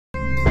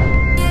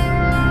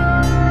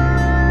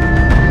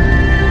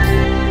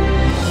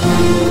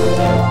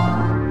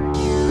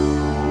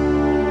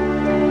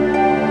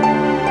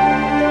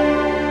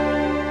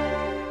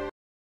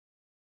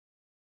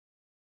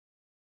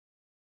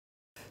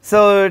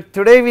So,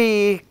 today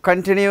we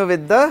continue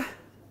with the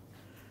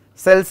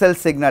cell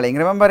signaling.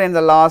 Remember in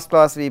the last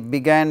class we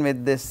began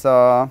with this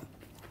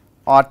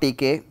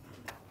RTK.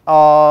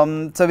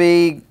 So,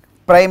 we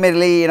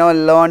primarily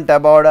learnt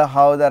about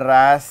how the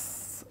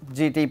RAS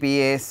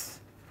GTPase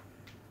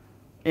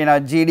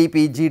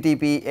GDP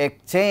GTP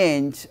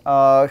exchange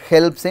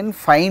helps in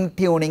fine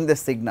tuning the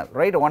signal,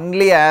 right.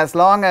 Only as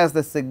long as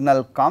the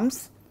signal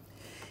comes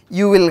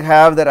you will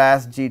have the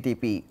RAS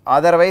GTP,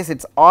 otherwise it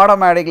is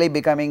automatically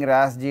becoming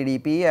RAS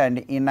GDP and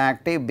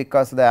inactive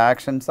because of the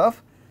actions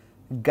of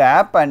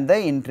gap and the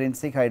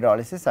intrinsic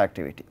hydrolysis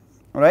activity,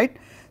 right.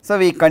 So,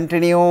 we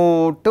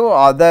continue to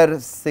other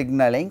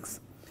signalings.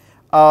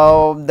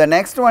 The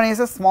next one is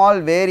a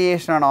small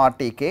variation on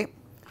RTK.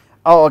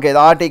 Oh, okay, the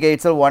RTK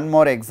itself one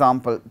more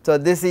example. So,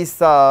 this is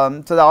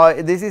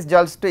this is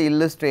just to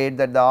illustrate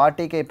that the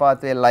RTK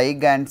pathway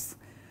ligands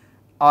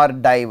are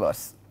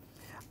diverse.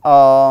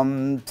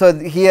 So,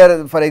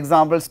 here for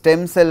example,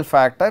 stem cell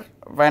factor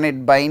when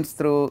it binds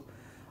through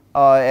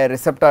a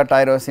receptor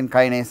tyrosine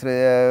kinase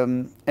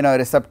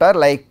receptor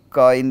like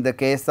in the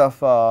case of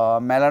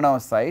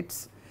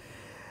melanocytes.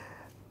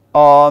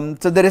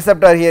 So, the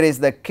receptor here is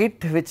the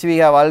KIT, which we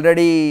have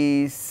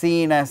already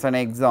seen as an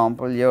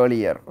example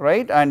earlier,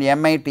 right, and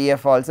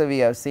MITF also we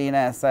have seen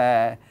as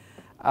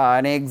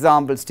an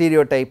example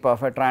stereotype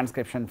of a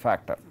transcription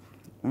factor,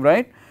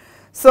 right.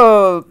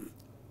 So,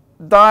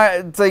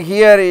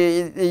 here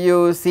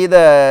you see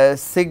the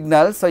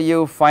signal. So,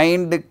 you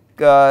find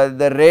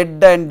the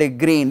red and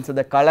green. So,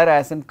 the color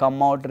has not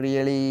come out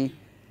really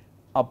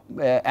up,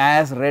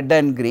 as red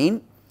and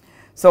green.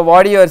 So,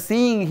 what you are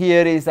seeing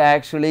here is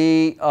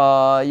actually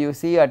you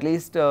see at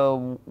least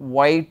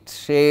white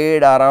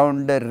shade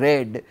around the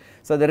red.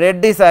 So, the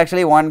red is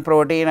actually one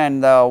protein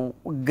and the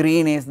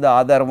green is the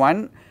other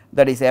one,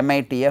 that is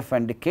MITF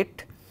and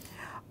KIT,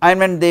 and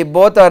when they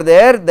both are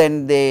there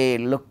then they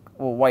look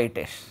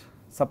whitish,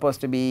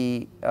 supposed to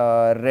be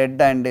red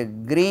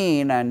and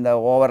green and the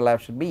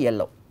overlap should be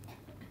yellow.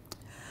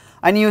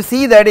 And you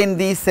see that in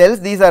these cells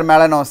these are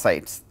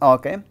melanocytes,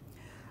 okay,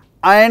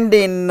 and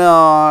in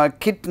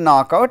KIT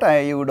knockout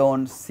you do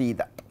not see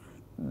that.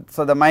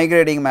 So, the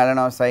migrating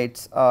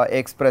melanocytes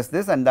express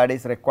this and that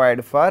is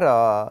required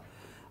for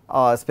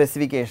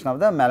specification of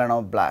the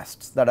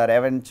melanoblasts that are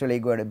eventually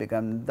going to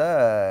become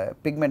the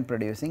pigment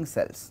producing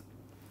cells.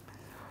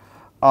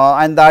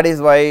 And that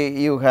is why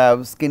you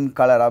have skin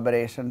color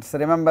aberrations.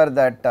 Remember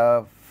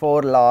that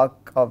 4 log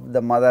of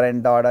the mother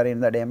and daughter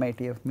in that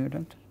MITF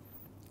mutant.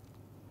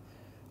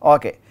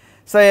 Okay.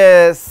 So,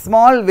 a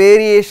small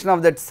variation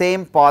of that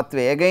same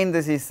pathway, again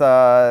this is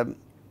a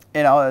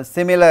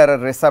similar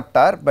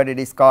receptor, but it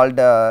is called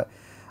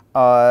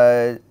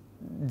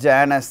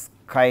Janus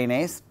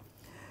kinase.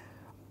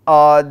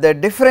 The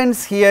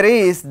difference here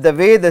is the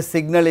way the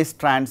signal is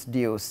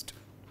transduced.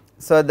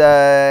 So,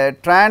 the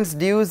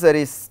transducer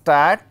is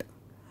STAT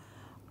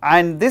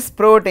and this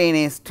protein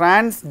is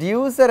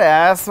transducer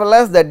as well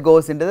as that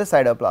goes into the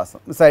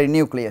cytoplasm,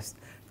 nucleus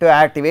to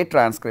activate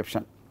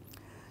transcription.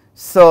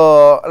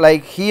 So,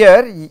 like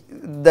here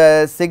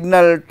the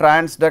signal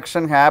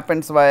transduction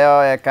happens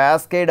via a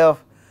cascade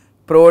of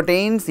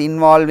proteins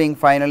involving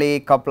finally a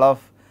couple of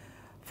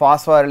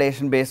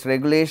phosphorylation based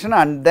regulation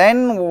and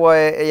then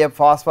a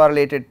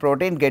phosphorylated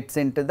protein gets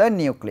into the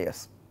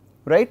nucleus,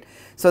 right.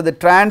 So, the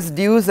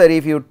transducer,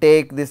 if you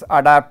take this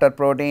adapter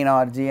protein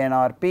or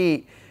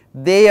GNRP,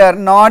 they are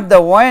not the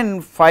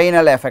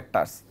final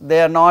effectors,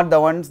 they are not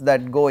the ones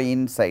that go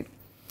inside.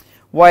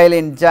 While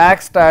in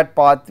JAK-STAT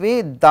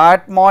pathway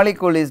that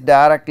molecule is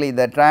directly,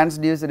 the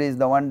transducer is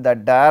the one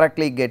that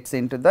directly gets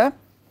into the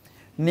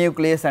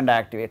nucleus and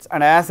activates,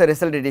 and as a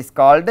result it is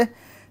called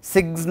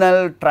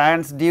signal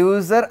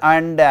transducer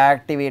and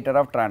activator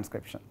of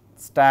transcription.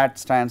 STAT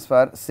stands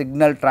for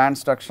signal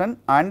transduction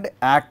and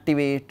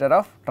activator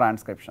of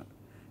transcription,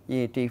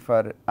 AT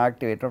for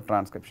activator of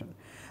transcription,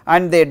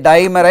 and they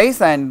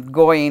dimerize and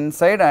go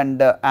inside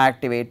and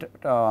activate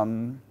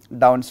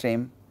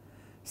downstream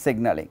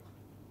signaling.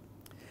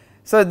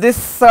 So,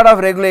 this sort of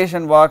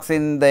regulation works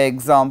in the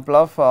example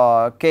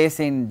of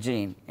casein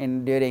gene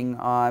in during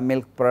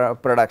milk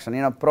production,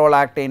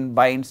 prolactin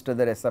binds to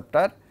the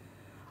receptor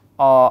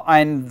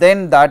and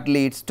then that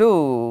leads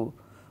to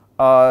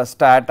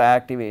STAT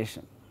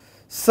activation.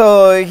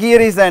 So,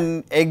 here is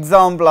an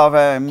example of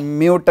a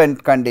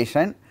mutant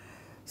condition.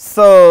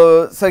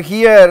 So,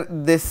 here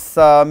this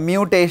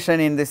mutation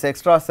in this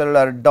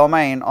extracellular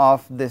domain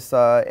of this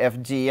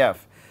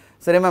FGF.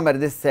 So, remember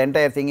this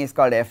entire thing is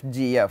called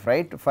FGF,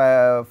 right,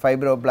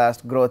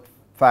 fibroblast growth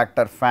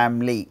factor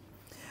family.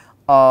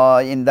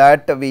 In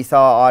that we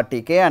saw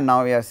RTK and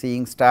now we are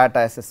seeing STAT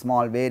as a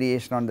small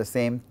variation on the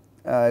same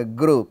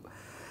group.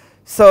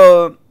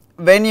 So,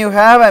 when you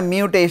have a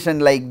mutation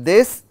like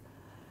this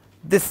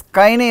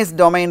kinase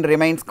domain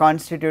remains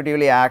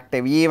constitutively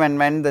active even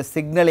when the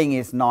signaling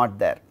is not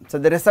there. So,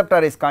 the receptor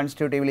is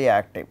constitutively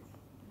active.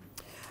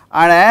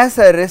 And as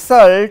a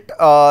result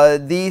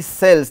these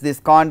cells,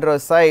 these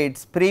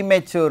chondrocytes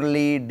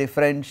prematurely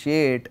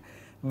differentiate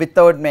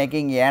without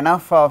making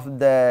enough of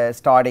the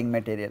starting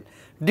material.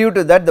 Due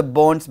to that, the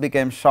bones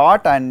became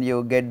short and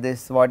you get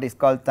this what is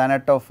called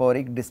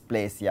thanatophoric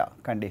dysplasia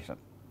condition.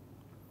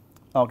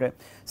 Okay.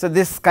 So,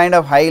 this kind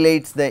of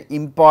highlights the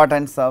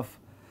importance of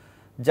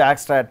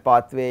JAK-STAT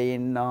pathway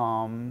in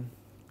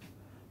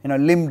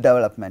limb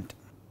development,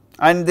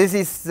 and this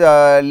is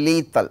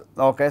lethal.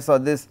 Okay. So,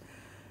 this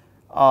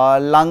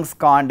lungs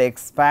can't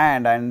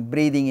expand and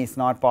breathing is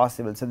not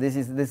possible. So,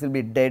 this will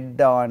be dead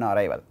on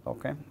arrival.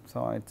 Okay.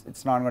 So,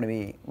 it's not going to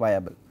be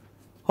viable.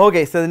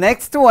 Okay. So, the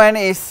next one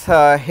is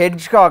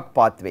Hedgehog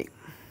pathway.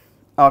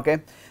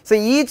 Okay. So,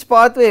 each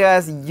pathway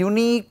has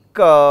unique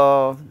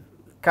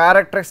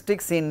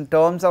characteristics in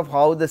terms of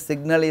how the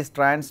signal is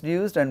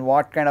transduced and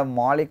what kind of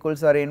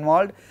molecules are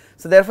involved.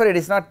 So, therefore, it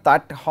is not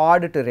that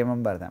hard to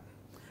remember them,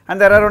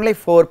 and there are only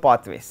 4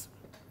 pathways.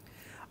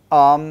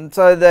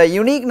 So, the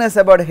uniqueness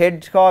about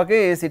Hedgehog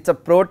is it is a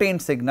protein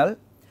signal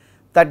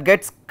that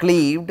gets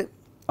cleaved,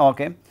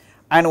 okay,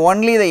 and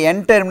only the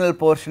N terminal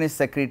portion is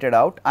secreted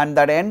out, and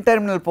that N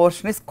terminal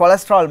portion is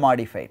cholesterol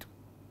modified.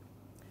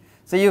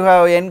 So, you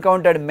have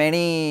encountered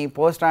many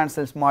post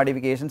transitional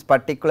modifications,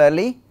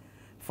 particularly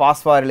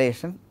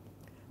phosphorylation,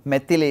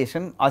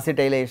 methylation,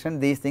 acetylation,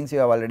 these things you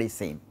have already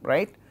seen,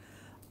 right.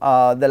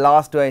 The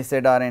last 2 I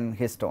said are in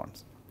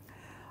histones.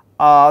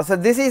 So,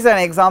 this is an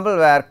example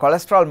where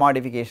cholesterol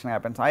modification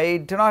happens. I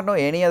do not know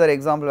any other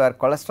example where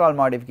cholesterol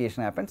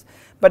modification happens,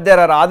 but there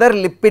are other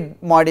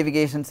lipid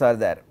modifications are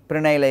there,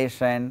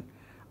 prenylation,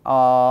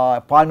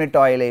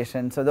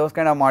 palmitoylation. So, those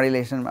kind of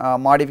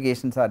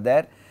modifications are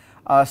there.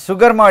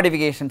 Sugar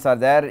modifications are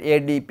there,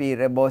 ADP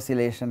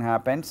ribosylation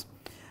happens.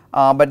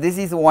 But this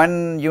is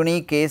one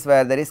unique case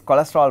where there is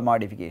cholesterol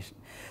modification.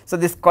 So,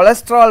 this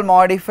cholesterol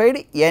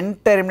modified N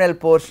terminal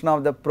portion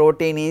of the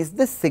protein is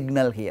the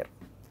signal here.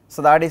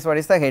 So, that is what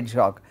is the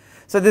hedgehog.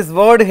 So, this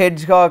word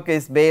hedgehog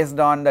is based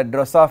on the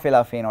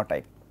Drosophila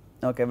phenotype,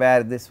 okay,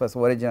 where this was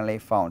originally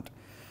found,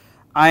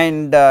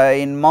 and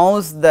in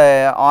mouse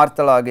the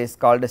ortholog is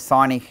called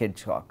sonic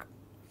hedgehog.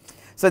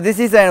 So, this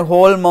is a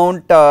whole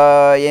mount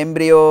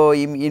embryo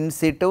in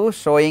situ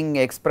showing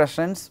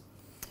expressions.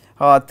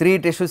 3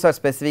 tissues are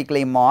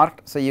specifically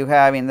marked. So, you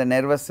have in the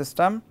nervous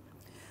system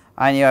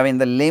and you have in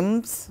the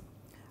limbs,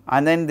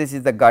 and then this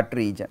is the gut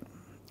region.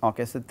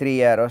 Okay. So,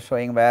 3 arrows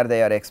showing where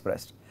they are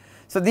expressed.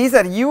 So, these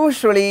are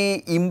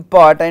usually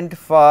important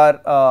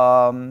for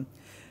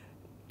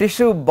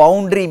tissue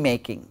boundary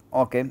making.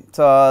 Okay.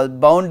 So,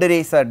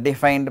 boundaries are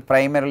defined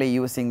primarily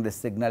using this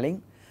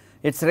signaling.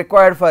 It is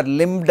required for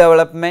limb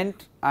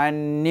development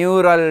and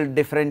neural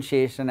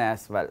differentiation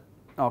as well.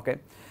 Okay.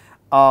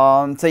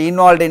 So,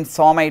 involved in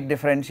somite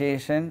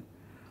differentiation,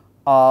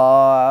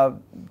 to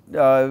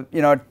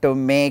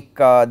make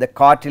the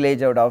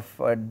cartilage out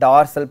of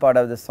dorsal part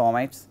of the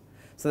somites.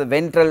 So, the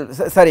ventral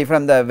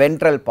from the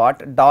ventral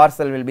part,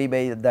 dorsal will be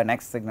by the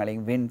next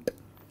signaling vint.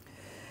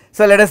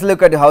 So, let us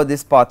look at how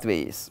this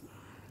pathway is.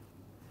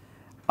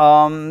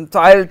 So,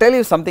 I will tell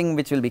you something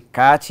which will be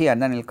catchy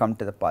and then we will come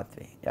to the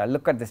pathway. Yeah,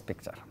 look at this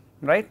picture,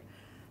 right.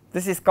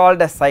 This is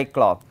called a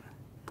cyclope,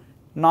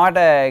 not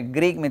a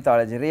Greek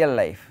mythology, real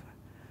life.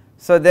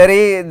 So,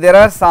 there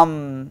are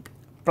some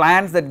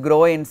plants that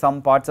grow in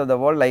some parts of the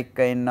world like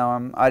in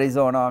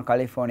Arizona,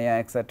 California,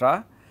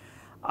 etc.,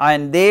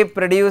 and they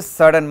produce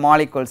certain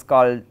molecules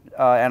called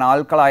an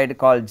alkaloid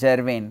called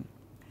gervine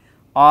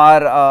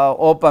or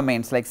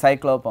opamines like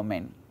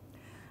cyclopamine,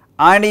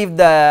 and if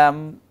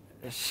the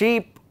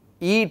sheep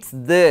eats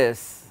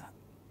this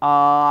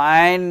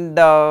and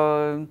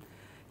when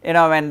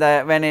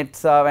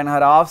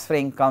her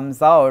offspring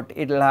comes out,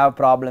 it will have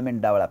problem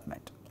in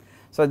development.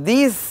 So,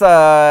 these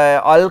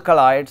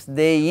alkaloids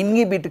they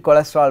inhibit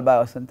cholesterol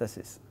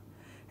biosynthesis.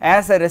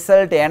 As a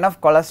result,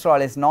 enough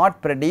cholesterol is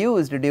not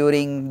produced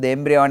during the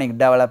embryonic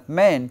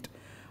development,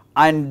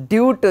 and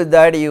due to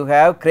that you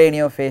have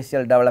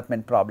craniofacial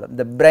development problem.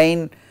 The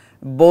brain,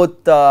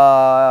 both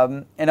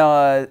the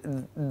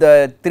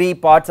 3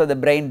 parts of the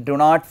brain do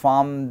not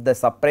form the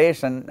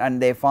separation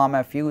and they form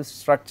a fused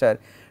structure.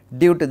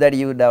 Due to that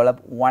you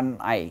develop one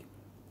eye,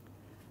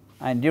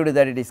 and due to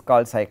that it is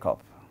called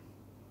cyclope.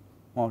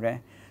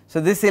 Okay. So,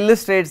 this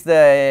illustrates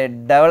the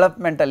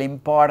developmental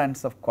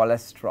importance of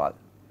cholesterol.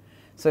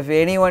 So, if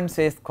anyone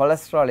says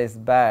cholesterol is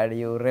bad,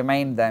 you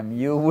remind them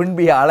you would not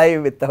be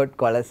alive without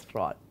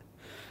cholesterol,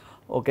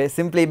 okay,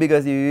 simply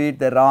because you eat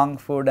the wrong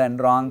food and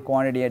wrong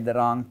quantity at the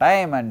wrong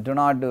time and do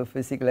not do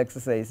physical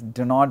exercise.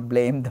 Do not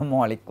blame the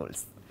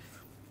molecules.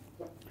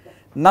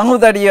 Now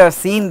that you have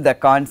seen the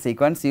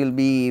consequence, you will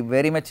be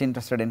very much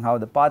interested in how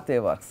the pathway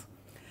works.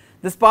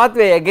 This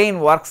pathway again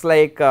works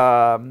like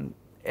the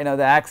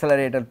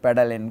accelerator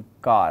pedal in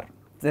car,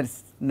 there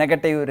is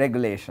negative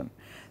regulation.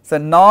 So,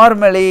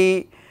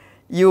 normally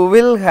you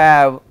will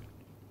have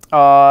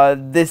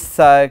this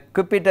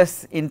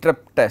cubitus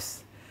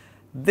interruptus.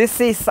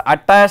 This is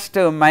attached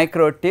to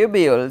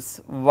microtubules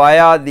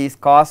via these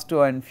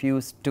cos2 and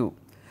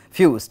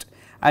fused,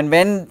 and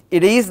when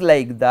it is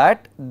like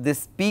that,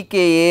 this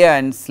pKa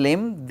and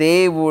slim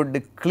they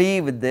would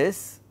cleave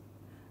this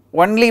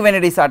only when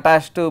it is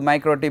attached to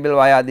microtubule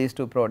via these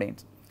two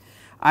proteins,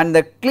 and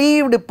the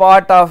cleaved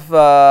part of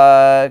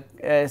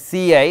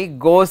CI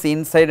goes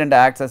inside and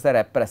acts as a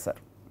repressor.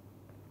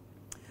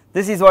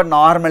 This is what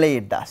normally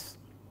it does.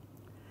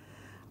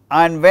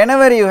 And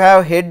whenever you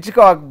have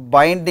Hedgehog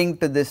binding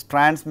to this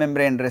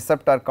transmembrane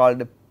receptor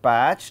called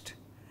patched,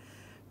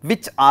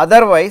 which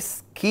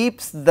otherwise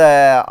keeps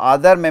the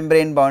other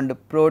membrane bound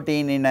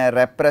protein in a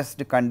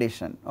repressed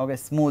condition, okay,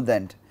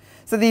 smoothened.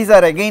 So, these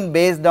are again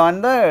based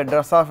on the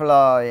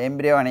Drosophila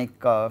embryonic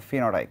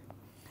phenotype.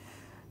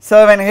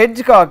 So, when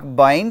Hedgehog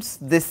binds,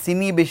 this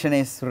inhibition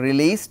is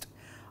released,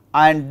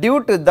 and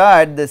due to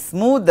that the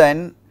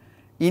smoothen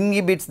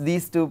inhibits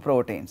these two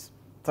proteins.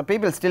 So,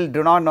 people still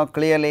do not know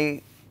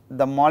clearly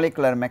the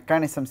molecular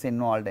mechanisms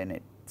involved in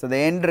it. So, the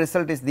end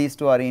result is these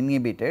two are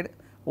inhibited,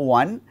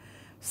 one.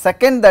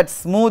 Second, that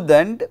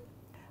smoothened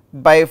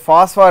by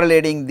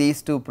phosphorylating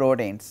these two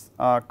proteins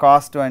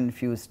COS2 and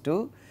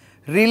FUSE2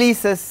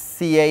 releases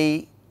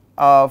CI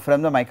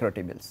from the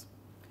microtubules,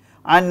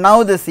 and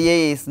now the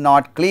CI is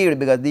not cleaved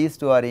because these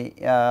two are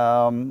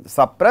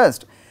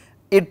suppressed.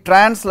 It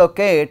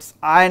translocates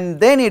and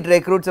then it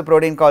recruits a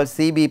protein called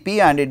CBP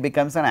and it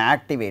becomes an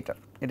activator.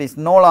 It is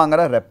no longer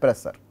a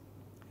repressor,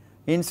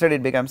 instead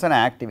it becomes an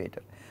activator.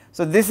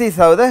 So, this is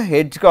how the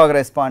Hedgehog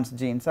response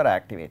genes are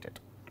activated.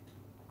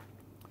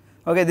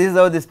 Okay, this is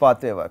how this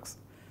pathway works.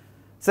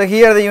 So,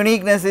 here the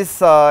uniqueness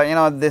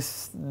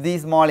is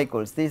these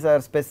molecules, these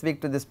are specific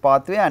to this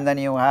pathway, and then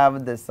you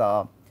have this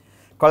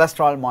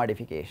cholesterol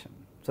modification.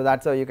 So, that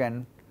is how you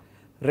can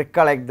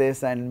recollect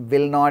this and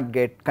will not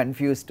get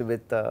confused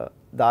with the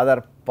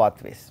other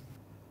pathways.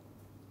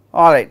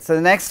 Alright, so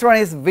the next one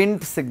is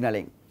Wnt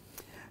signaling.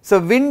 So,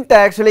 Wnt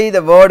actually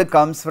the word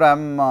comes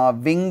from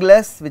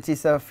wingless, which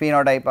is a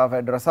phenotype of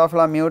a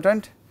Drosophila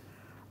mutant,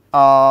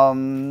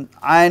 and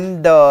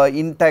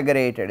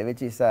integrated,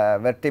 which is a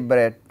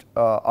vertebrate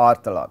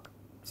ortholog.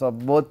 So,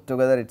 both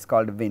together it is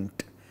called Wnt.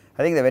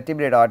 I think the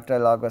vertebrate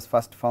ortholog was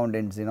first found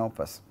in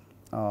Xenopus.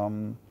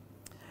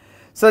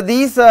 So,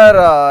 these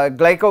are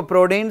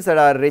glycoproteins that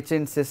are rich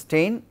in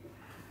cysteine.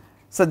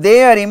 So,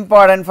 they are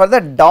important for the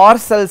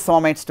dorsal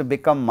somates to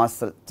become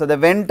muscle. So, the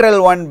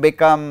ventral one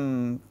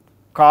become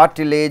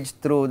cartilage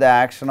through the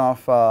action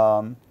of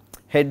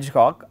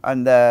Hedgehog,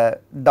 and the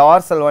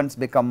dorsal ones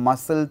become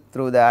muscle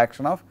through the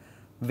action of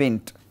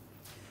Wnt,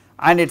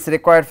 and it is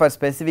required for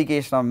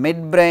specification of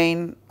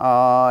midbrain,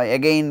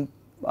 again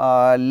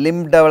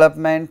limb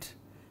development.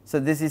 So,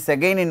 this is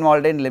again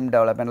involved in limb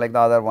development like the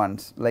other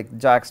ones like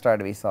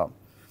JAK-STAT we saw.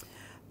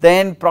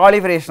 Then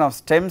proliferation of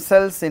stem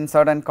cells in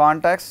certain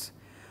contexts,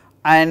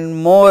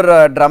 and more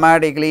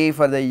dramatically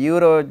for the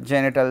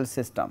urogenital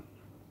system.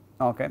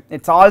 Okay.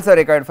 It is also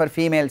required for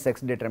female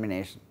sex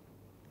determination.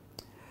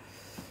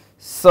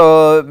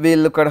 So, we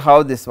will look at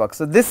how this works.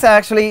 So, this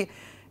actually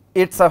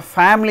it is a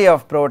family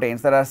of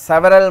proteins. There are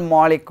several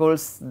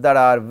molecules that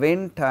are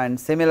Wnt, and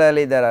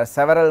similarly there are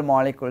several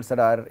molecules that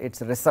are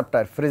its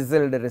receptor,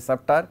 frizzled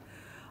receptor,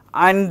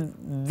 and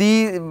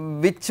the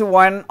which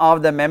one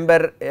of the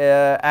member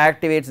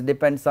activates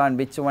depends on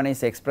which one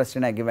is expressed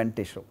in a given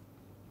tissue.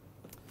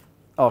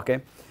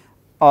 Okay.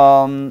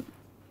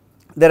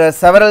 There are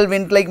several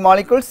Wnt like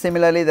molecules,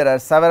 similarly there are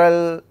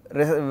several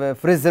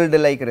frizzled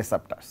like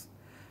receptors.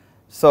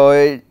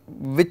 So,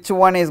 which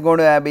one is going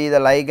to be the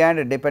ligand,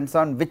 it depends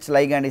on which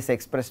ligand is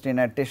expressed in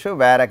a tissue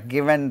where a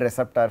given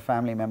receptor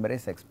family member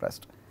is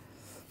expressed.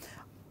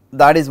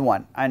 That is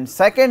one. And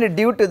second,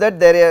 due to that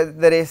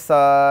there is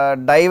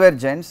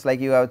divergence,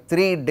 like you have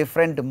 3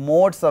 different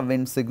modes of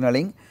Wnt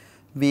signaling.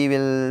 We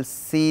will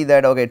see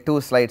that, okay, 2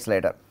 slides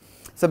later.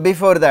 So,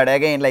 before that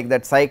again like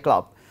that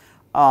cyclop,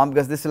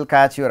 because this will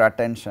catch your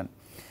attention.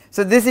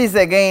 So, this is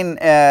again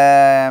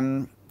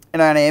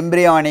an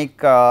embryonic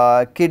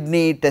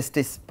kidney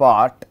testis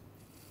part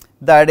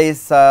that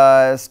is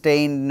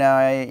stained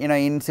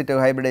in situ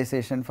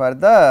hybridization for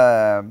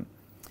the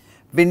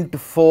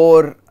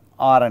Wnt4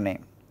 RNA,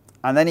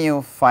 and then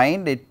you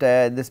find it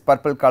this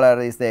purple color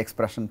is the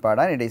expression part,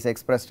 and it is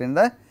expressed in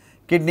the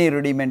kidney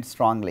rudiment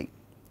strongly.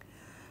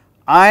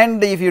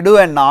 And if you do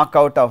a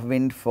knockout of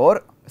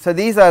Wnt4, so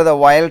these are the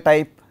wild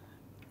type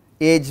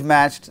age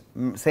matched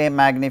same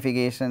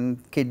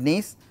magnification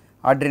kidneys,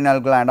 adrenal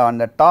gland on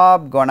the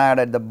top, gonad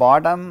at the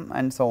bottom,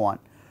 and so on.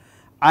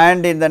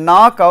 And in the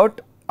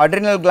knockout,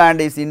 adrenal gland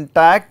is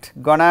intact,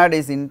 gonad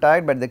is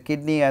intact, but the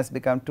kidney has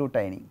become too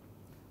tiny.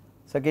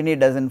 So, kidney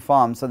does not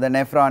form, so the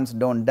nephrons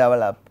do not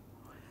develop.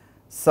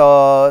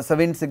 So,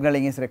 Wnt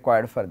signaling is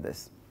required for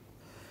this.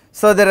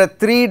 So, there are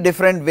 3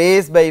 different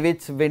ways by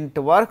which Wnt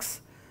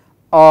works.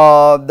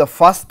 The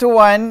first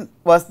one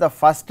was the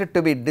first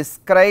to be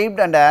described,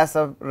 and as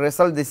a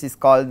result this is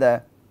called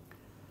the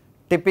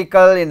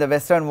typical. In the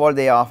western world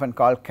they often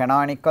call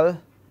canonical,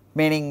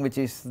 meaning which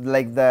is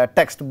like the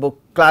textbook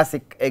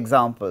classic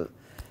example.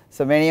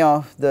 So, many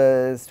of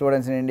the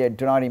students in India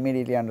do not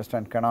immediately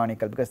understand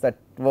canonical because that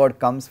word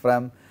comes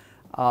from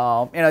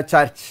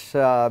church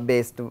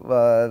based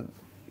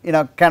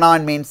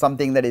canon means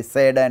something that is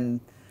said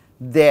and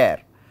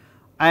there,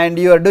 and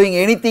you are doing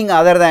anything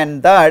other than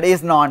that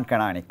is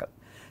non-canonical.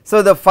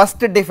 So, the first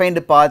defined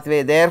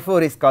pathway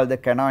therefore is called the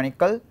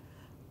canonical,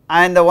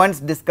 and the ones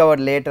discovered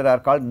later are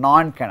called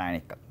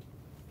non-canonical.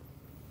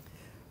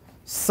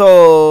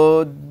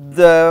 So,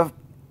 the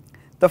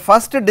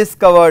first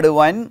discovered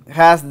one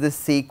has this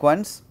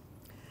sequence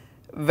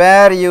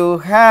where you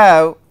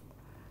have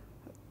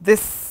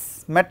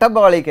this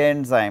metabolic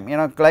enzyme,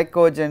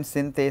 glycogen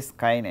synthase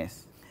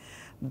kinase.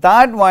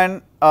 That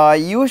one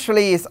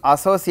usually is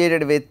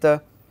associated with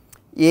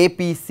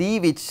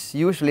APC, which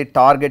usually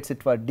targets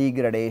it for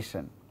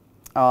degradation.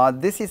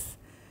 This is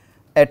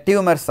a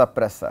tumor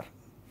suppressor,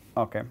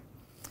 okay,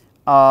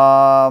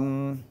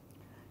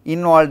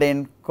 involved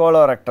in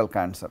colorectal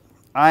cancer.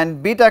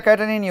 And beta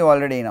catenin you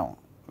already know.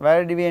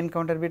 Where did we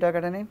encounter beta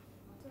catenin?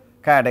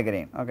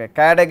 Cadagrine. Okay,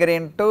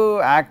 cadagrine to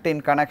actin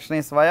connection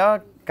is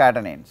via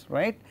catenins,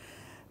 right.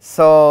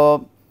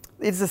 So,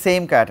 it is the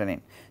same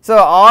catenin. So,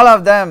 all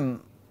of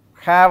them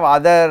have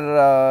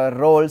other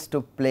roles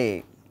to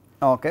play.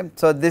 Okay.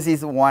 So, this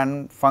is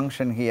one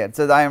function here.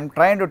 So, I am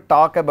trying to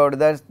talk about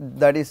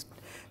that is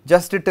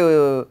just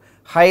to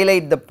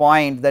highlight the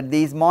point that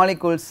these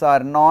molecules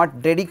are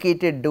not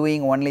dedicated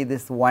doing only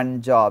this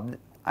one job,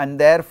 and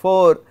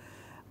therefore,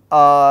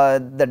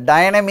 the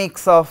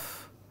dynamics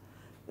of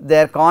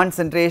their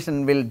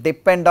concentration will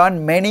depend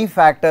on many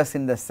factors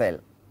in the cell,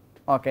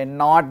 okay,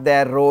 not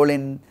their role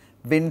in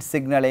Wnt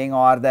signaling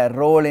or their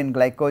role in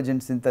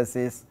glycogen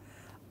synthesis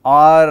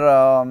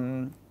or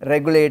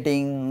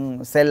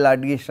regulating cell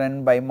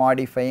adhesion by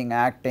modifying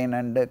actin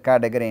and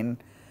cadagrine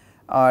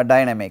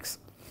dynamics.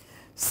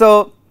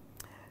 So,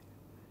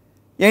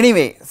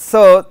 anyway,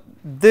 so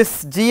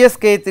this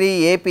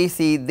GSK3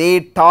 APC, they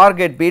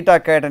target beta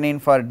catenin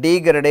for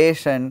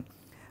degradation,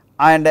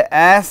 and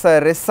as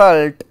a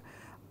result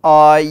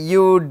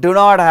you do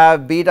not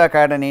have beta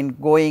catenin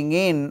going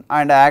in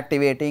and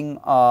activating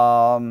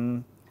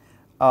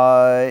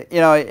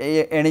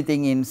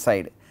anything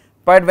inside.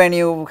 But when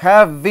you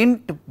have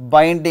Wnt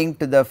binding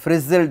to the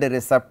frizzled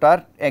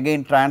receptor,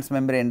 again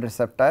transmembrane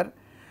receptor,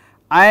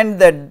 and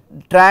the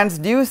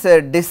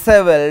transducer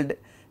disheveled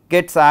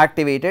gets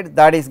activated,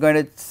 that is going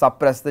to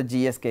suppress the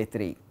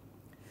GSK3.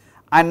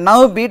 And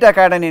now beta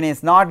catenin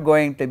is not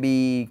going to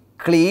be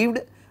cleaved,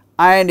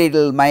 and it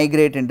will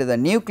migrate into the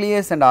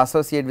nucleus and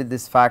associate with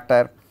this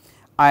factor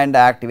and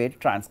activate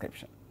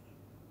transcription.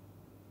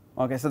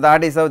 Okay, so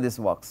that is how this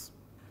works.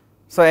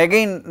 So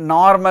again,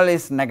 normal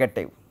is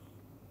negative.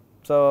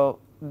 So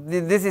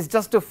this is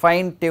just to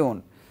fine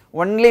tune.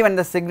 Only when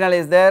the signal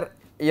is there,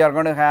 you are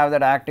going to have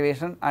that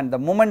activation, and the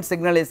moment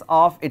signal is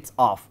off, it is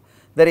off.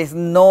 There is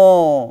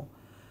no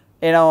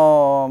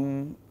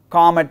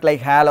comet like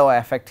halo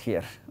effect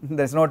here.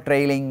 There is no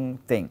trailing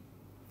thing.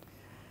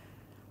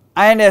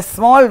 And a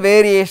small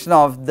variation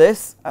of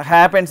this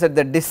happens at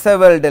the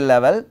disheveled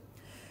level.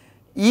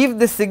 If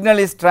the signal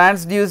is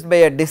transduced by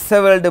a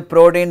disheveled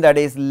protein that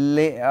is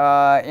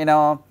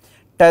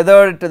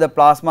tethered to the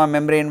plasma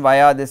membrane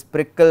via this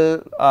prickle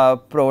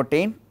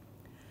protein,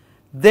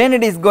 then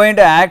it is going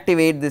to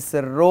activate this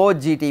Rho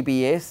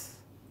GTPase.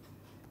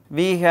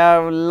 We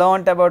have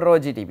learnt about Rho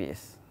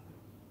GTPase,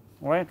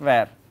 right,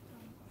 where?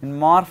 In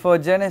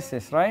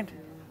morphogenesis, right.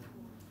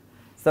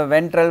 So,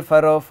 ventral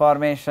furrow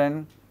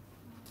formation,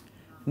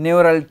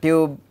 neural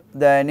tube,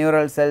 the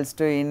neural cells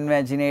to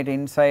invaginate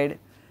inside.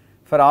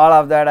 For all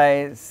of that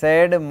I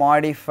said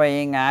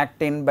modifying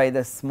actin by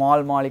the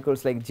small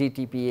molecules like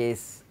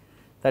GTPase,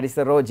 that is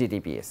the Rho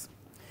GTPase.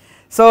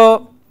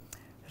 So,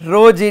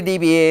 Rho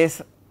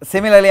GTPase,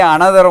 similarly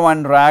another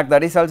one RAC,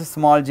 that is also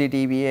small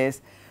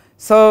GTPase.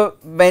 So,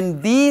 when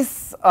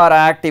these are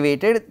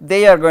activated,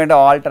 they are going to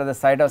alter the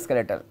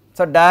cytoskeleton.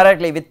 So,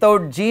 directly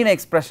without gene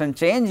expression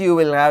change, you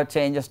will have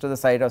changes to the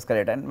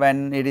cytoskeleton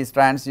when it is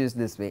transduced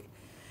this way.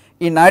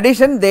 In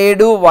addition, they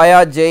do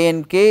via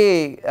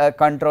JNK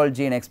control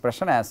gene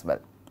expression as well.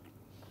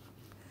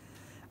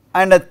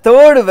 And a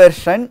third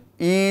version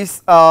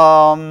is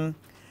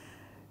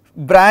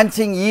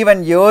branching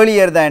even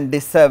earlier than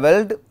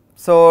disheveled.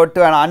 So,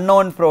 to an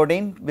unknown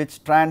protein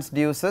which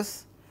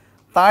transduces,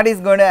 that is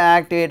going to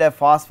activate a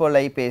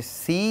phospholipase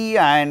C,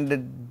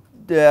 and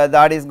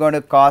that is going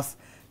to cause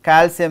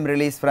calcium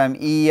release from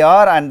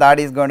ER, and that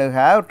is going to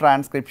have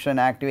transcription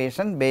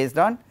activation based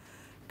on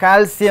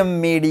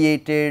calcium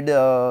mediated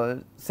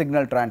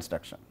signal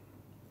transduction.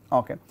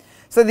 Okay.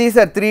 So, these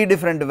are three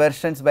different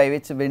versions by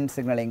which Wnt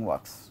signaling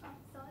works.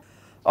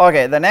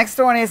 Okay, the next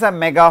one is a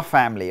mega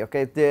family.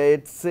 Okay,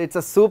 it's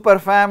a super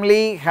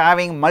family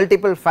having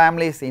multiple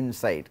families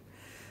inside.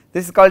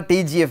 This is called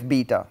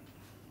TGF-beta.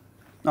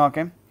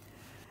 Okay,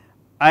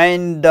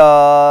 and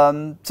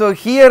so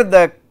here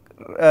the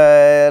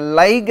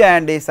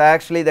ligand is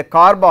actually the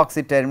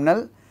carboxy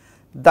terminal,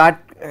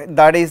 that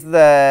is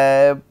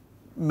the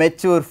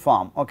mature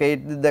form. Okay,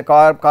 the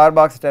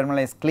carboxy terminal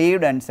is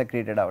cleaved and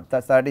secreted out.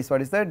 That is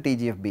what is the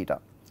TGF-beta,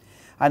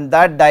 and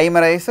that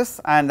dimerizes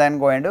and then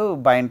going to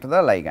bind to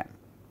the ligand,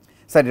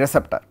 sorry,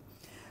 receptor.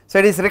 So,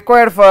 it is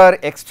required for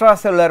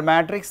extracellular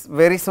matrix.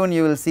 Very soon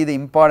you will see the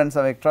importance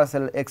of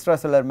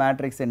extracellular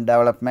matrix in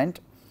development,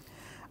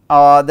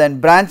 then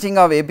branching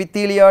of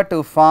epithelia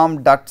to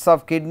form ducts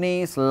of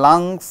kidneys,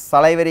 lungs,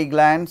 salivary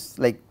glands,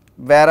 like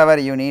wherever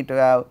you need to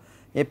have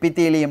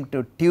epithelium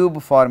to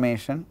tube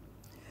formation.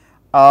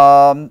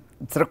 It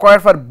is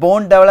required for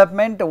bone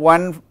development.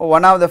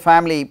 One of the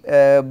family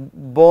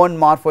bone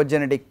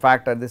morphogenetic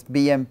factor, this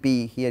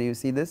BMP, here you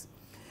see this,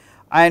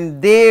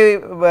 and they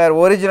were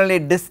originally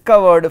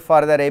discovered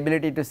for their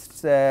ability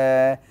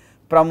to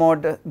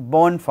promote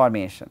bone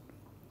formation.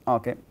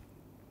 Okay.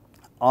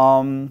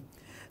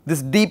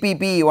 This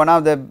DPP, one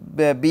of the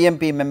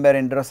BMP member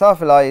in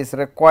Drosophila, is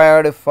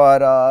required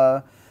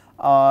for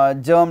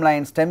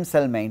germline stem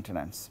cell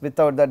maintenance.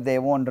 Without that, they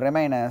won't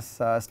remain as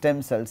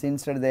stem cells,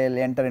 instead they will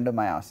enter into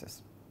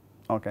meiosis.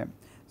 Okay.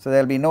 So,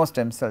 there will be no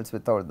stem cells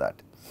without that.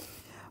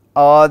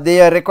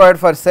 They are required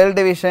for cell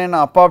division,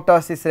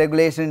 apoptosis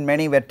regulation in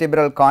many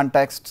vertebral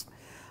contexts,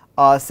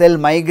 cell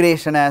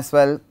migration as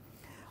well.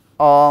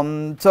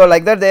 So,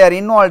 like that they are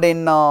involved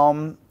in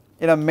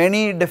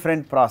many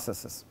different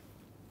processes.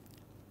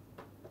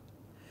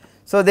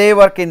 So, they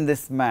work in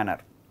this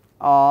manner.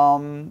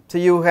 So,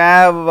 you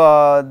have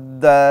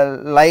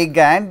the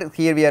ligand,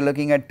 here we are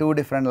looking at two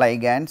different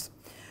ligands,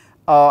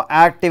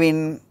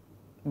 activin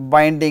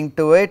binding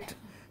to it.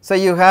 So,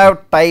 you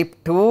have type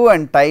 2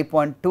 and type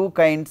 1, two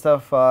kinds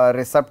of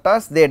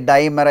receptors, they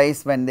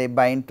dimerize when they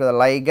bind to the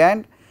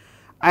ligand,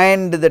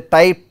 and the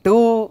type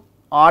 2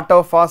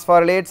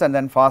 autophosphorylates and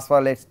then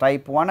phosphorylates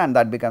type 1, and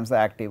that becomes the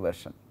active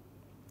version.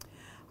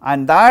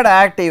 And that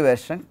active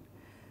version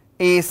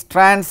is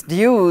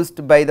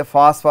transduced by the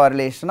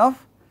phosphorylation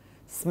of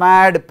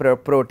SMAD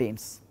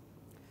proteins.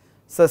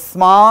 So,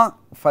 SMA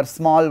for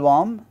small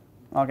worm,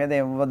 okay,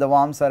 the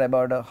worms are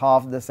about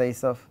half the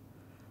size of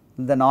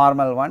the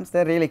normal ones,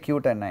 they are really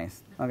cute and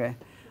nice. Okay.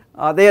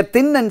 They are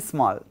thin and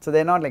small, so they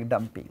are not like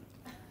dumpy.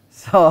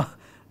 So,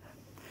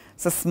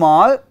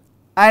 small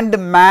and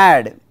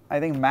MAD, I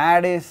think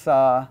MAD is,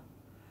 I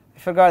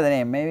forgot the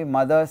name, maybe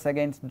Mothers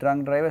Against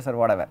Drunk Drivers or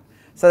whatever.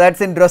 So, that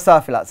is in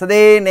Drosophila. So,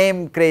 they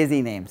name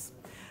crazy names.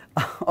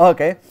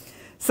 Okay.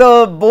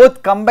 So,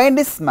 both combined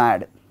is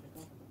SMAD.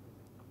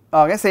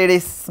 Okay. So, it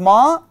is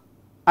SMA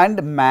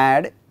and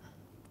MAD,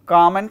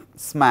 common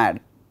SMAD.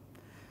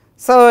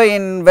 So,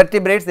 in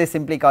vertebrates they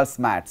simply call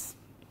SMADs.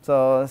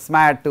 So,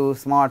 SMAD2,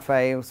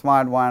 SMAD5,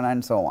 SMAD1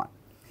 and so on.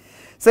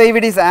 So, if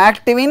it is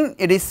activin,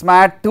 it is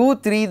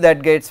SMAD2, 3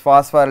 that gets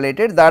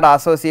phosphorylated, that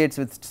associates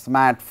with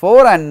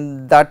SMAD4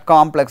 and that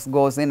complex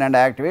goes in and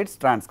activates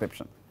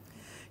transcription.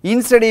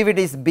 Instead, if it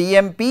is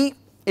BMP,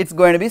 it is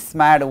going to be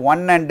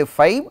SMAD1 and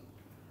 5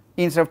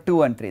 instead of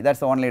 2 and 3, that is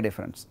the only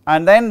difference,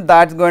 and then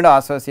that is going to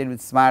associate with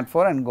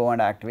SMAD4 and go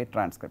and activate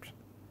transcription.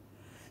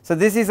 So,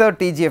 this is how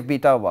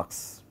TGF-beta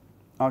works.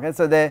 Okay.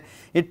 So,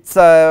 it is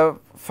a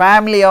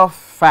family of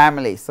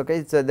families,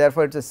 okay. So,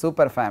 therefore, it is a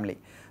super family.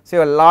 So, you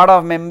have a lot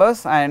of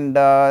members and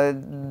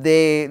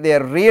they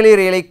are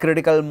really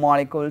critical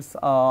molecules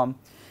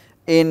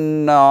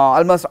in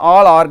almost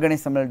all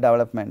organismal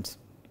developments.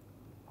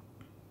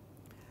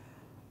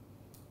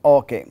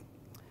 Okay.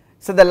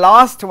 So, the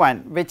last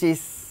one, which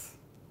is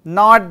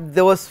not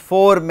those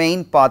 4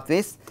 main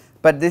pathways,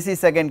 but this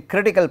is again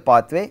critical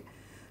pathway,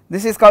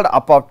 this is called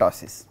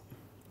apoptosis.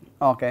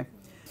 Okay.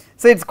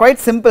 So, it is quite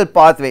simple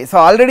pathway. So,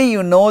 already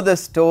you know the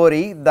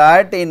story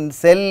that in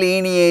cell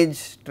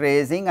lineage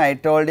tracing, I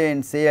told you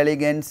in C.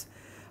 elegans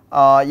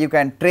you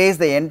can trace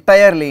the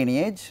entire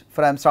lineage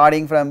from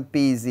starting from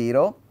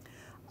P0,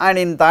 and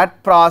in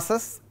that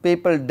process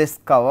people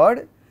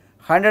discovered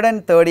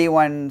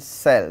 131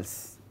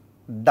 cells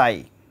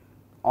die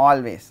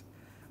always.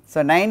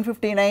 So,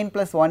 959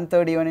 plus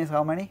 131 is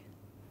how many?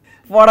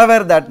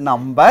 Whatever that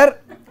number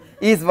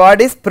is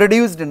what is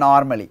produced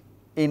normally,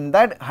 in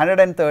that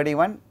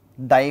 131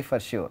 die for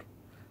sure,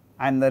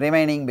 and the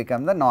remaining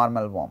become the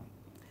normal worm.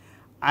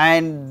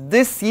 And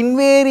this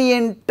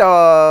invariant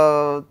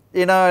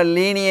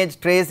lineage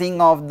tracing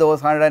of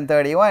those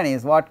 131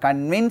 is what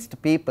convinced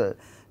people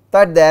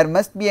that there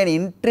must be an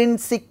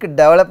intrinsic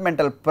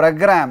developmental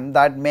program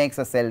that makes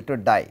a cell to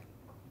die.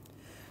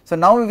 So,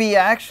 now we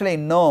actually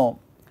know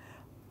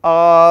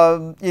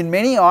in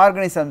many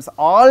organisms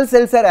all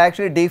cells are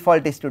actually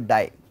default is to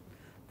die.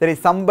 There is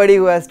somebody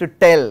who has to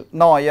tell,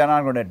 no, you are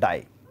not going to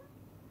die,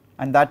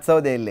 and that is how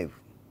they live.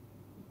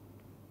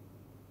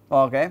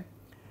 Okay.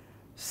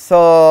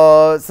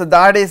 So,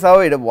 that is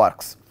how it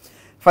works.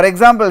 For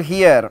example,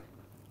 here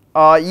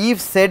if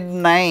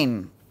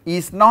Z9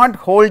 is not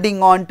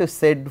holding on to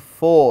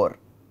Z4,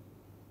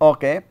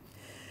 okay,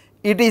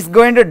 it is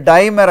going to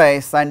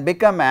dimerize and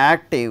become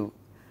active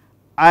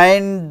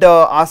and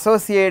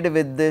associate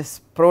with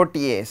this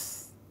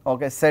protease,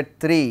 okay,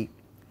 Z3,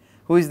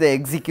 who is the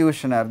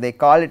executioner, they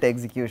call it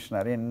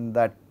executioner in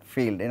that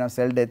field,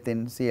 cell death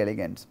in C.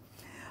 elegans.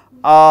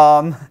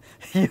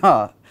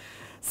 Yeah.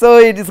 So,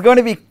 it is going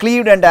to be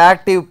cleaved and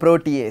active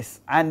protease,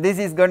 and this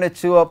is going to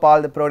chew up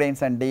all the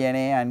proteins and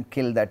DNA and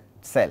kill that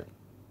cell.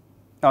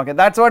 Okay,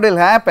 that is what will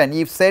happen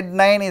if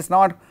Z9 is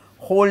not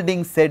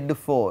holding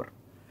Z4.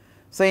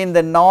 So, in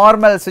the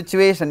normal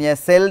situation, a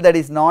cell that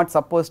is not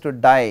supposed to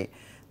die,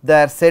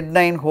 their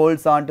Z9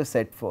 holds on to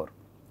Z4.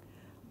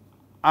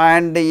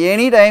 and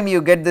any time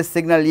you get this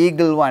signal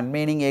eagle 1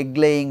 meaning egg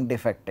laying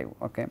defective.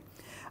 Okay.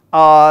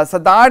 So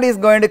that is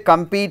going to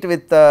compete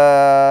with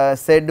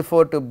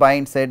SED4 to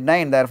bind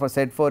SED9, therefore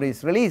SED4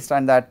 is released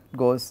and that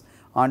goes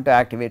on to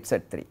activate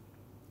SED3.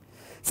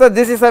 So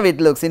this is how it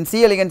looks. In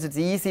C. elegans it is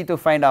easy to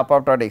find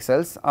apoptotic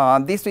cells.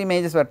 These two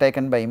images were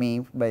taken by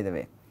me, by the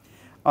way.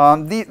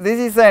 This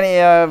is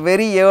a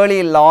very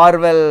early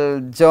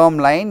larval germ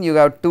line. You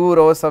have 2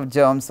 rows of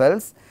germ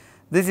cells.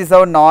 This is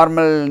how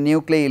normal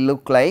nuclei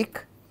look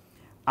like,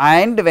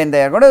 and when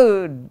they are going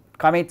to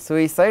commit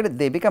suicide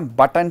they become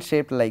button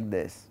shaped like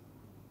this.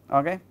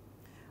 Okay.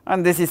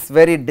 And this is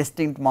very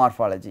distinct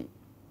morphology.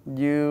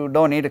 You do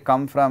not need to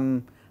come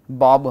from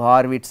Bob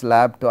Harwitt's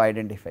lab to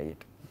identify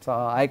it. So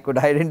I could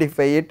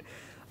identify it,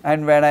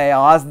 and when I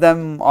asked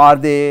them are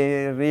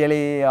they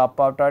really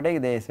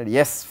apoptotic, they said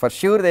yes, for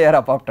sure they are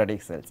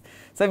apoptotic cells.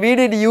 So we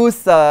did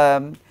use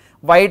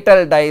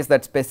vital dyes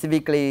that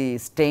specifically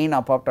stain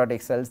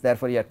apoptotic cells,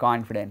 therefore you are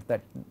confident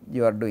that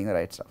you are doing the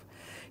right stuff.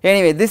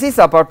 Anyway, this is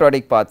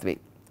apoptotic pathway.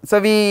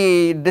 So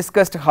we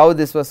discussed how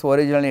this was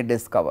originally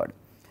discovered.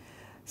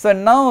 So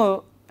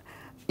now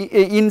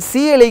in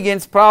C.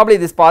 elegans probably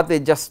this pathway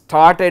just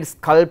started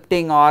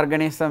sculpting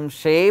organism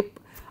shape,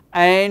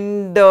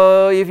 and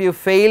if you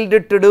failed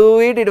to do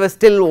it, it was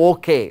still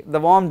okay, the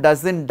worm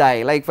does not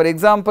die. Like for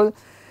example,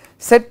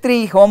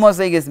 SED3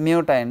 homozygous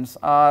mutants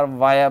are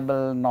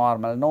viable,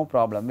 normal, no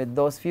problem, with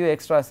those few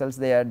extra cells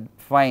they are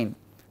fine,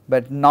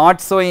 but not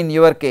so in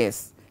your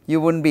case,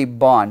 you would not be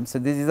born. So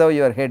this is how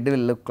your head will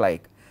look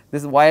like.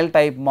 This wild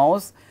type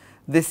mouse,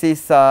 this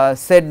is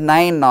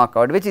SED9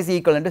 knockout which is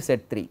equivalent to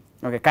SED3,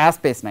 okay,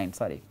 caspase 9,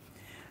 sorry.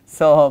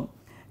 So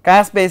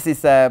caspase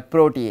is a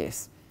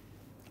protease.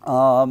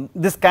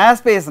 This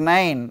caspase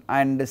 9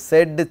 and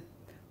SED4,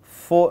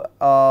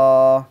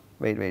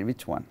 wait,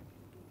 which one?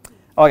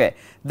 Okay,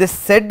 this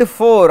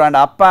SED4 and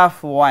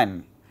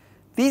APAF1,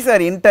 these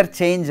are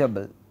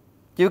interchangeable.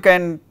 You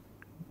can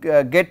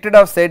get rid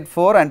of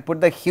SED4 and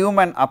put the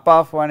human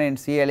APAF1 in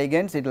C.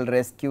 elegans, it will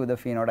rescue the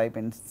phenotype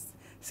in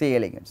C.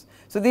 elegans.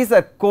 So these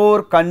are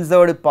core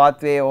conserved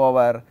pathway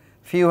over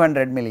few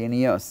 100 million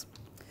years.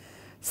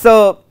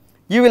 So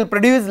you will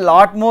produce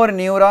lot more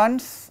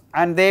neurons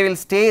and they will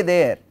stay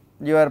there,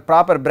 your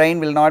proper brain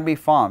will not be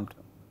formed,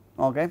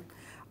 okay,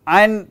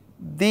 and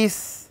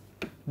these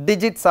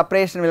digit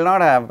separation will not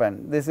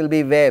happen, this will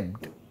be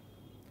webbed.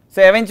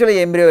 So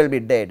eventually embryo will be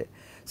dead.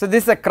 So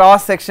this is a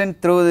cross section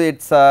through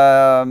its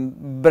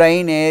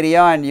brain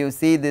area, and you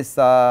see this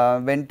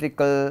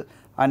ventricle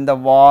and the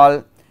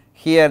wall.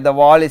 Here the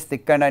wall is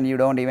thickened and you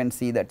do not even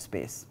see that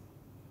space.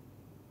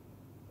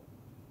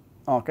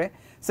 Okay.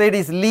 So it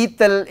is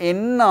lethal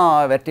in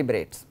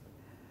vertebrates,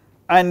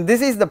 and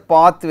this is the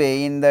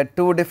pathway in the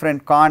 2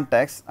 different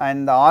contexts,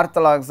 and the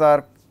orthologs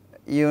are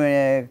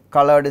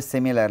colored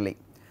similarly.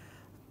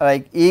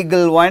 Like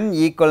eagle 1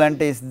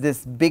 equivalent is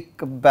this big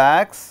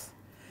bags,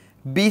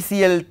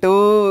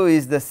 BCL2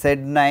 is the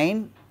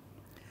SED9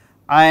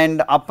 and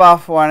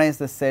APAF1 is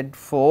the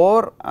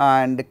SED4,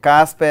 and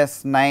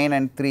caspase 9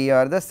 and 3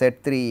 are the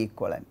SED3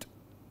 equivalent.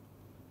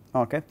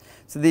 Okay.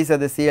 So these are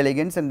the C.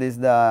 elegans and this is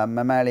the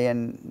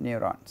mammalian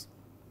neurons,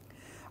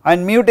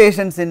 and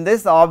mutations in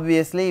this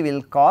obviously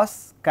will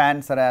cause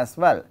cancer as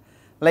well.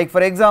 Like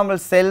for example,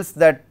 cells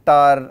that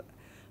are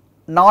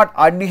not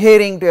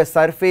adhering to a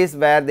surface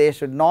where they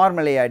should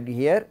normally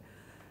adhere,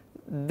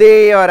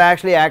 they are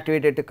actually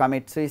activated to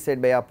commit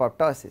suicide by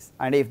apoptosis,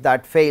 and if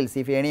that fails,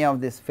 if any of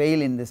this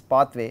fail in this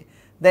pathway,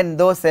 then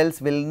those cells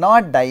will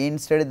not die,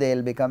 instead they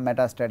will become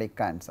metastatic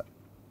cancer.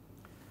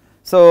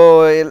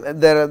 So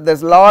there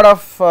is a lot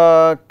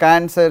of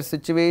cancer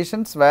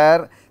situations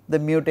where the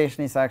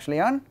mutation is actually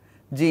on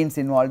genes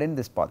involved in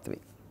this pathway.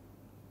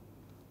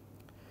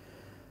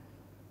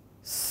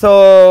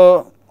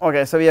 So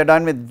okay, so we are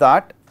done with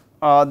that.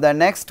 The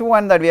next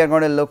one that we are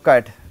going to look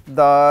at,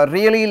 the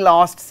really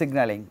lost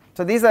signaling.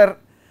 So these are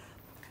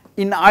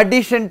in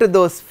addition to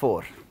those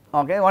 4,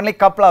 okay, only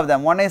couple of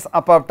them. One is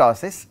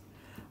apoptosis,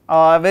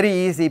 very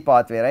easy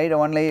pathway, right,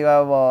 only you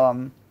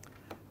have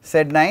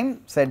SED9,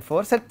 SED4,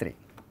 SED3,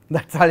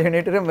 that is all you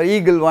need to remember.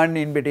 Eagle 1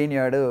 in between you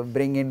have to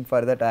bring in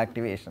for that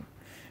activation.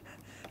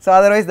 So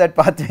otherwise that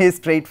pathway is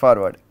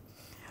straightforward.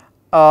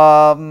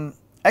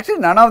 Actually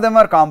none of them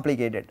are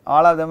complicated,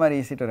 all of them are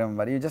easy to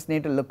remember, you just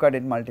need to look at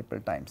it multiple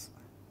times.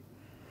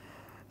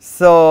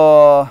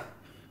 So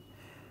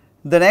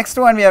the next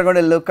one we are going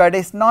to look at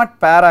is not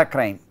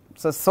paracrine.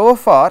 So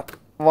far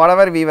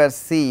whatever we were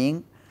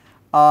seeing,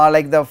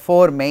 like the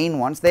 4 main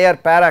ones, they are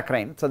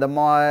paracrine. So the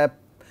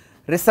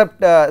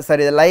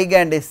the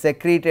ligand is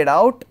secreted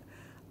out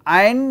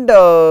and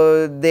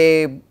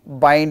they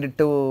bind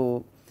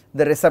to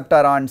the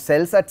receptor on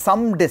cells at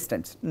some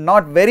distance,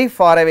 not very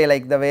far away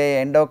like the way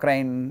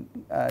endocrine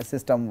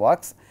system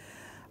works.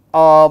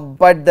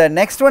 But the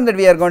next one that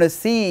we are going to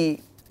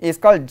see is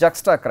called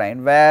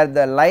Juxtacrine, where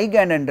the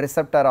ligand and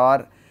receptor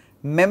are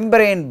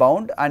membrane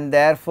bound and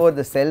therefore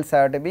the cells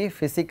have to be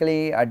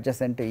physically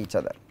adjacent to each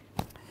other.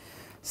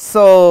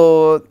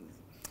 So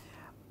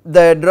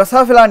the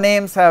Drosophila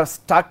names have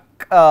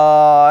stuck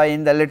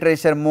in the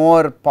literature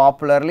more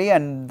popularly,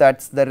 and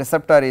that is the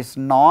receptor is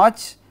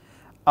notch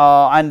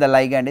and the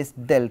ligand is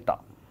delta.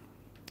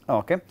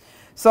 Okay.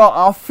 So,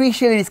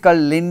 officially it is called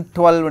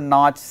Lin-12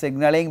 notch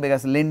signaling,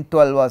 because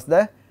Lin-12 was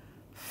the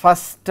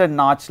first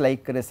notch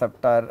like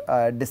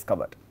receptor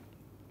discovered.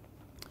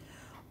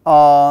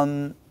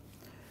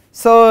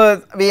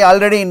 So, we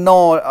already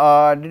know,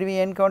 did we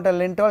encounter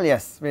Lin-12?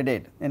 Yes, we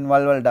did in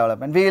vulval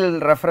development. We will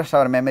refresh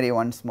our memory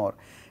once more.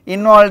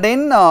 Involved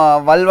in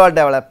vulva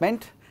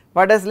development.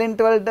 What does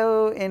Lin-12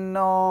 do in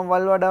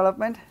vulva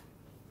development?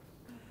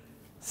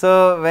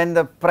 So, when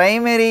the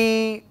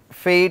primary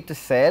fate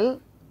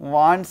cell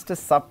wants to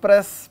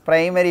suppress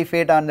primary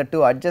fate on the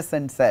two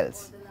adjacent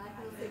cells,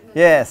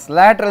 yes,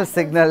 lateral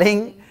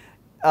signaling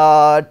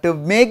to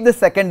make the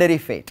secondary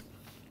fate.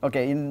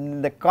 Okay,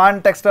 in the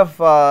context of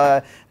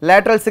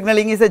lateral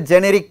signaling is a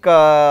generic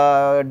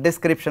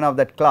description of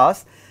that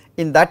class.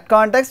 In that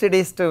context, it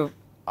is to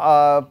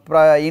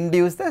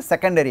induce the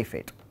secondary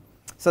fate.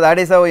 So, that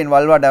is how in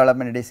vulva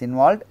development it is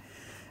involved.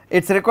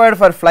 It is required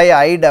for fly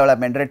eye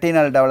development,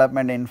 retinal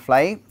development in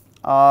fly.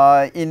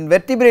 In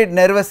vertebrate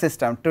nervous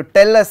system, to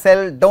tell a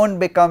cell do not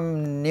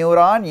become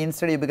neuron,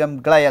 instead you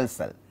become glial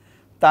cell,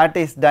 that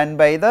is done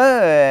by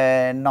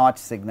the notch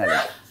signaling.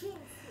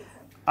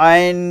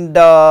 And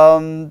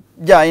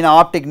yeah, in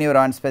optic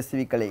neuron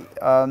specifically.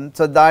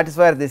 So, that is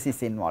where this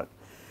is involved.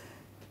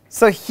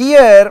 So,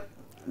 here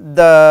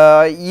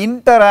the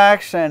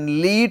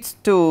interaction leads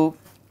to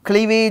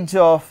cleavage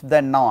of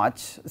the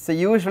notch. So,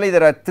 usually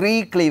there are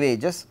 3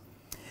 cleavages.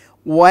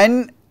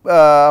 One,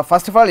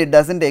 first of all, it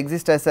does not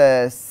exist as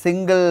a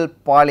single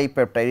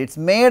polypeptide, it is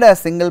made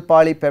as single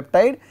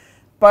polypeptide,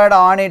 but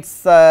on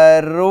its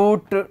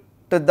route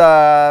to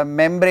the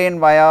membrane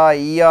via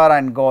ER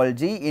and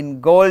Golgi. In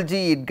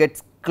Golgi it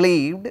gets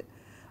cleaved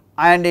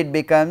and it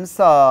becomes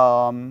 2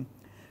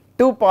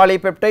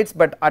 polypeptides,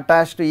 but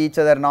attached to each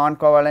other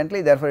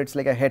non-covalently, therefore it is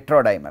like a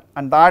heterodimer,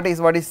 and that is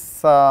what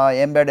is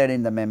embedded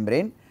in the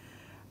membrane,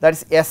 that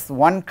is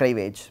S1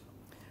 cleavage.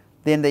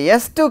 Then the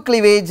S2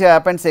 cleavage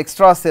happens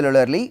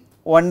extracellularly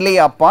only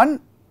upon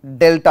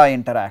delta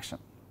interaction,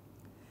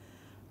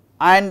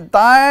 and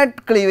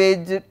that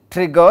cleavage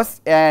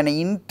triggers an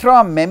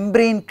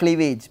intramembrane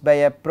cleavage by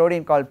a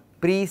protein called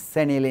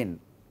presenilin,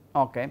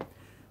 okay,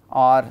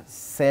 or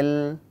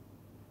cell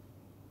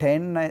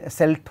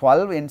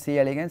 12 in C.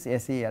 elegans,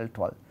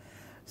 SEL12.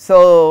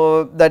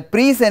 So, that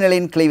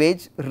presenilin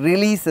cleavage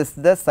releases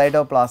the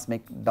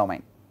cytoplasmic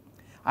domain,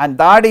 and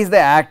that is the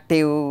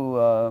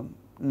active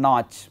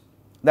notch,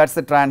 that is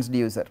the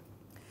transducer.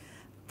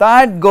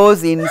 That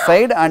goes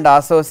inside and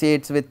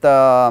associates with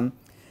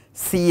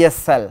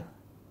CSL.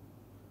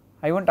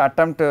 I will not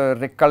attempt to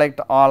recollect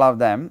all of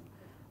them.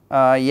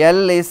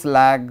 L is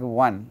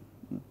lag1,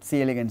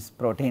 C. elegans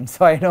protein,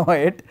 so I know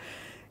it.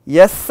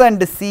 S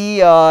and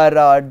C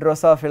are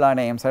Drosophila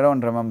names, I do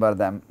not remember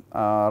them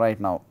right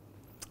now.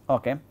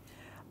 Okay.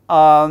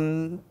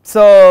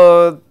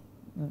 So,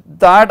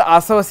 that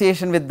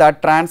association with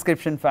that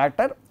transcription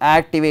factor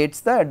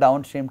activates the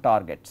downstream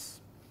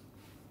targets.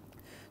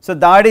 So,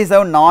 that is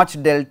how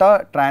notch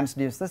delta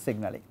transduces the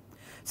signaling.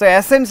 So,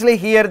 essentially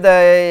here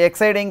the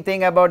exciting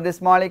thing about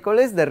this molecule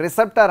is the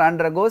receptor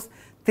undergoes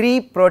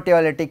 3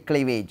 proteolytic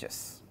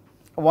cleavages,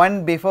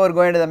 one before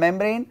going to the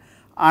membrane,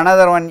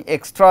 another one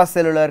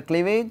extracellular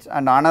cleavage,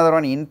 and another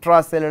one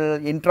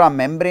intracellular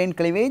intramembrane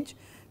cleavage,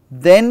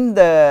 then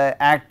the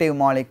active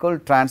molecule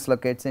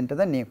translocates into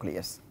the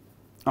nucleus.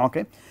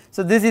 Okay.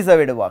 So, this is how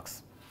it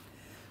works.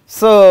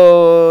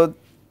 So,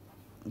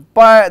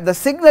 the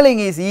signaling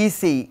is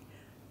easy,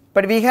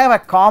 but we have a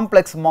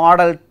complex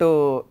model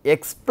to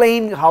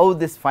explain how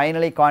this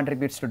finally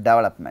contributes to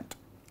development.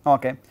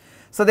 Okay.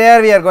 So,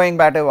 there we are going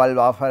back to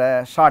vulva for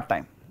a short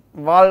time.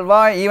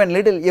 Vulva even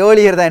little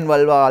earlier than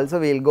vulva also,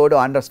 we will go to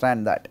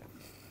understand that.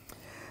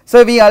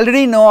 So, we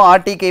already know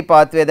RTK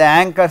pathway, the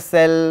anchor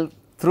cell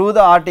through the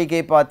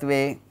RTK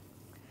pathway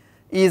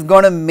is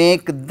going to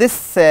make this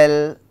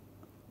cell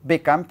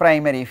become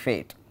primary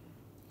fate.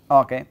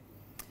 Okay.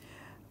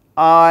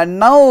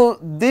 Now,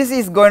 this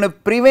is going to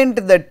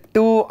prevent the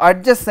 2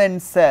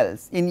 adjacent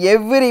cells, in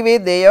every way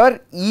they are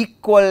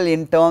equal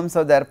in terms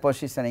of their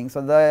positioning.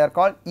 So, they are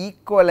called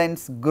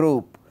equivalence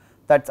group,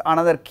 that is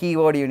another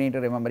keyword you need to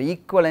remember.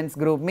 Equivalence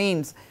group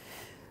means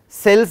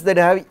cells that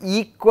have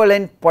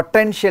equivalent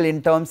potential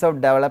in terms of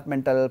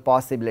developmental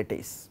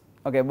possibilities,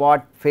 okay,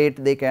 what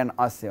fate they can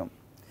assume.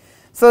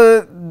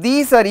 So,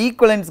 these are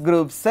equivalence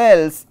group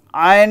cells,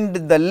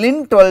 and the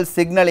Lin-12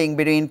 signaling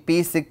between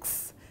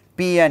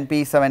P6P and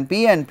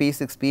P7P and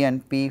P6P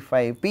and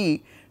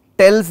P5P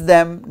tells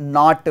them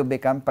not to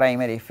become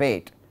primary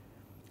fate,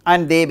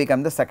 and they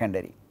become the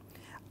secondary.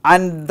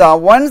 And the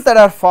ones that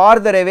are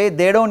farther away,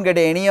 they do not get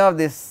any of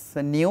this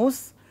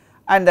news,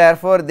 and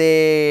therefore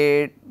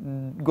they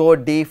go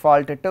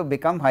defaulted to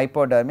become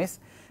hypodermis,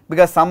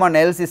 because someone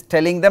else is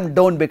telling them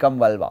do not become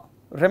vulva.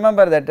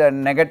 Remember that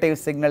negative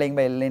signaling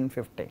by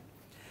Lin-15.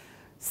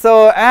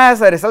 So,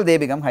 as a result they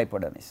become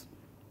hypodermis.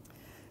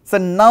 So,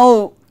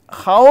 now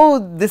how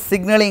this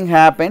signaling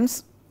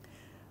happens,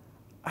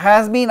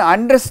 has been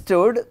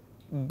understood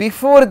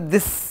before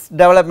this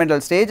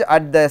developmental stage,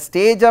 at the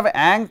stage of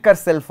anchor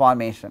cell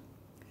formation.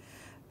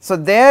 So,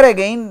 there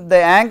again the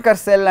anchor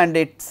cell and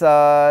its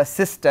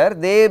sister,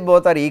 they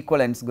both are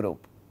equivalence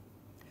group.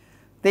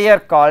 They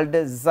are called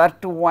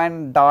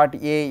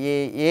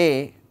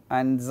ZT1.AAA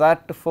and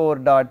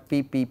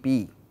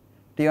ZT4.PPP.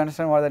 Do you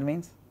understand what that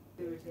means?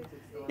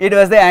 It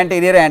was the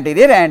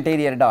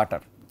anterior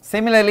daughter.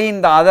 Similarly,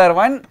 in the other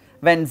one,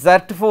 when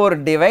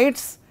ZT4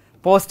 divides,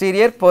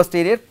 posterior,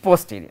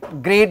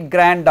 great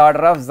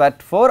granddaughter of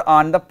ZT4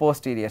 on the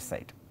posterior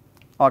side.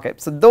 Okay.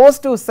 So, those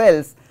two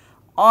cells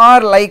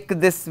are like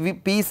this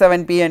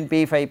P7P and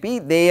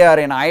P5P, they are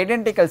in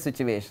identical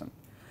situation.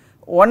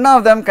 One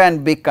of them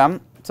can become,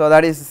 so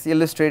that is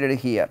illustrated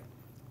here.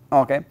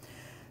 Okay.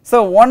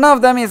 So, one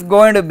of them is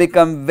going to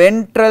become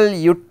ventral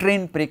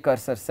uterine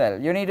precursor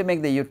cell. You need to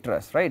make the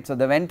uterus, right. So,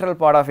 the ventral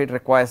part of it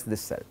requires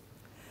this cell,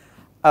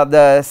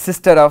 the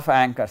sister of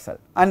anchor cell,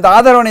 and the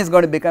other one is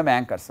going to become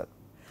anchor cell.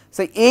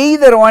 So,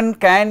 either one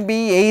can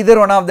be either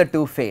one of the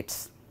two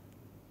fates.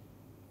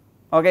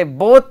 Okay.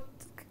 Both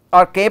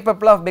are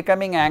capable of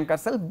becoming anchor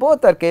cell,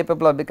 both are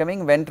capable of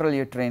becoming ventral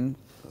uterine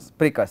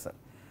precursor.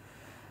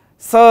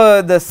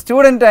 So, the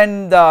student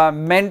and the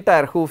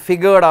mentor who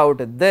figured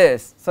out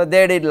this, so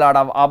they did lot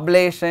of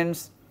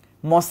ablations,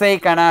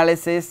 mosaic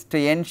analysis to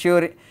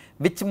ensure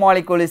which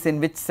molecule is in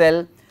which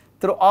cell.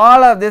 Through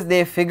all of this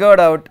they figured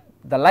out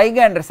the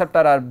ligand receptor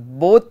are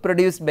both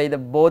produced by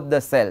both the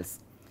cells,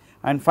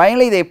 and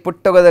finally they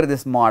put together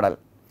this model,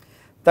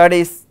 that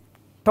is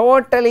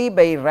totally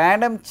by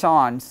random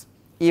chance.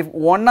 If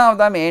one of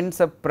them ends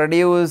up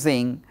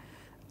producing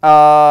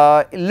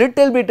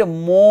little bit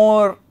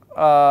more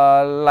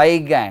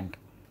ligand,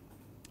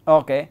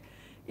 okay,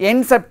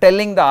 ends up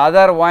telling the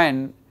other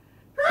one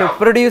to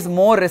produce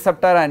more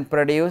receptor and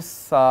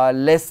produce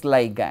less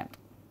ligand,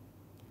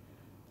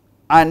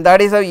 and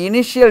that is the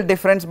initial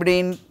difference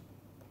between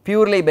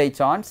purely by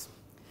chance.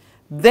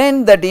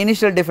 Then that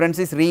initial difference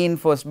is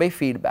reinforced by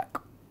feedback.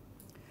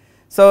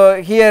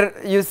 So, here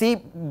you see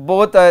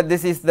both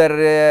this is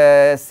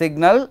the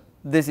signal,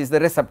 this is the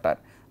receptor,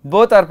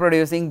 both are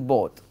producing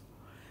both.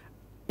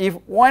 If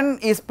one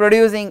is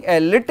producing a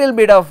little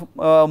bit of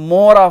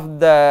more of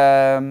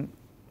the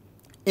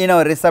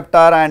receptor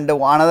and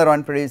another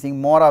one producing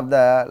more of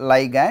the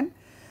ligand,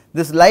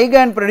 this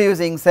ligand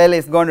producing cell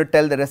is going to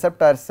tell the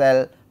receptor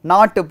cell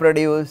not to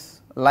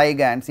produce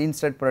ligands,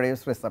 instead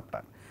produce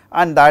receptor,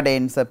 and that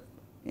ends up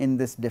in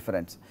this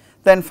difference.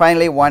 Then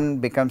finally one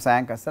becomes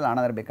anchor cell,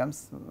 another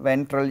becomes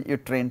ventral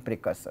uterine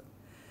precursor.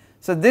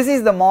 So, this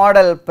is the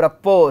model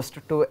proposed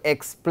to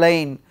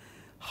explain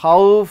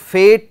how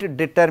fate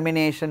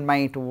determination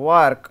might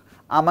work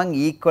among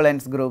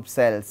equivalence group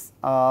cells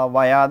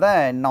via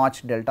the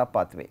notch delta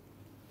pathway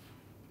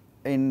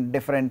in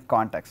different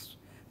contexts.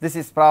 This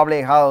is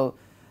probably how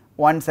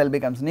one cell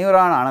becomes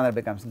neuron, another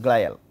becomes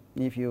glial,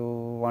 if you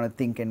want to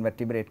think in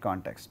vertebrate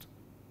context.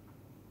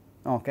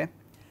 Okay.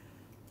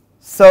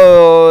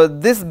 So,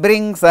 this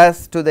brings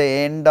us to the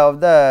end of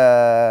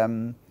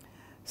the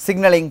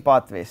signaling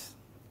pathways.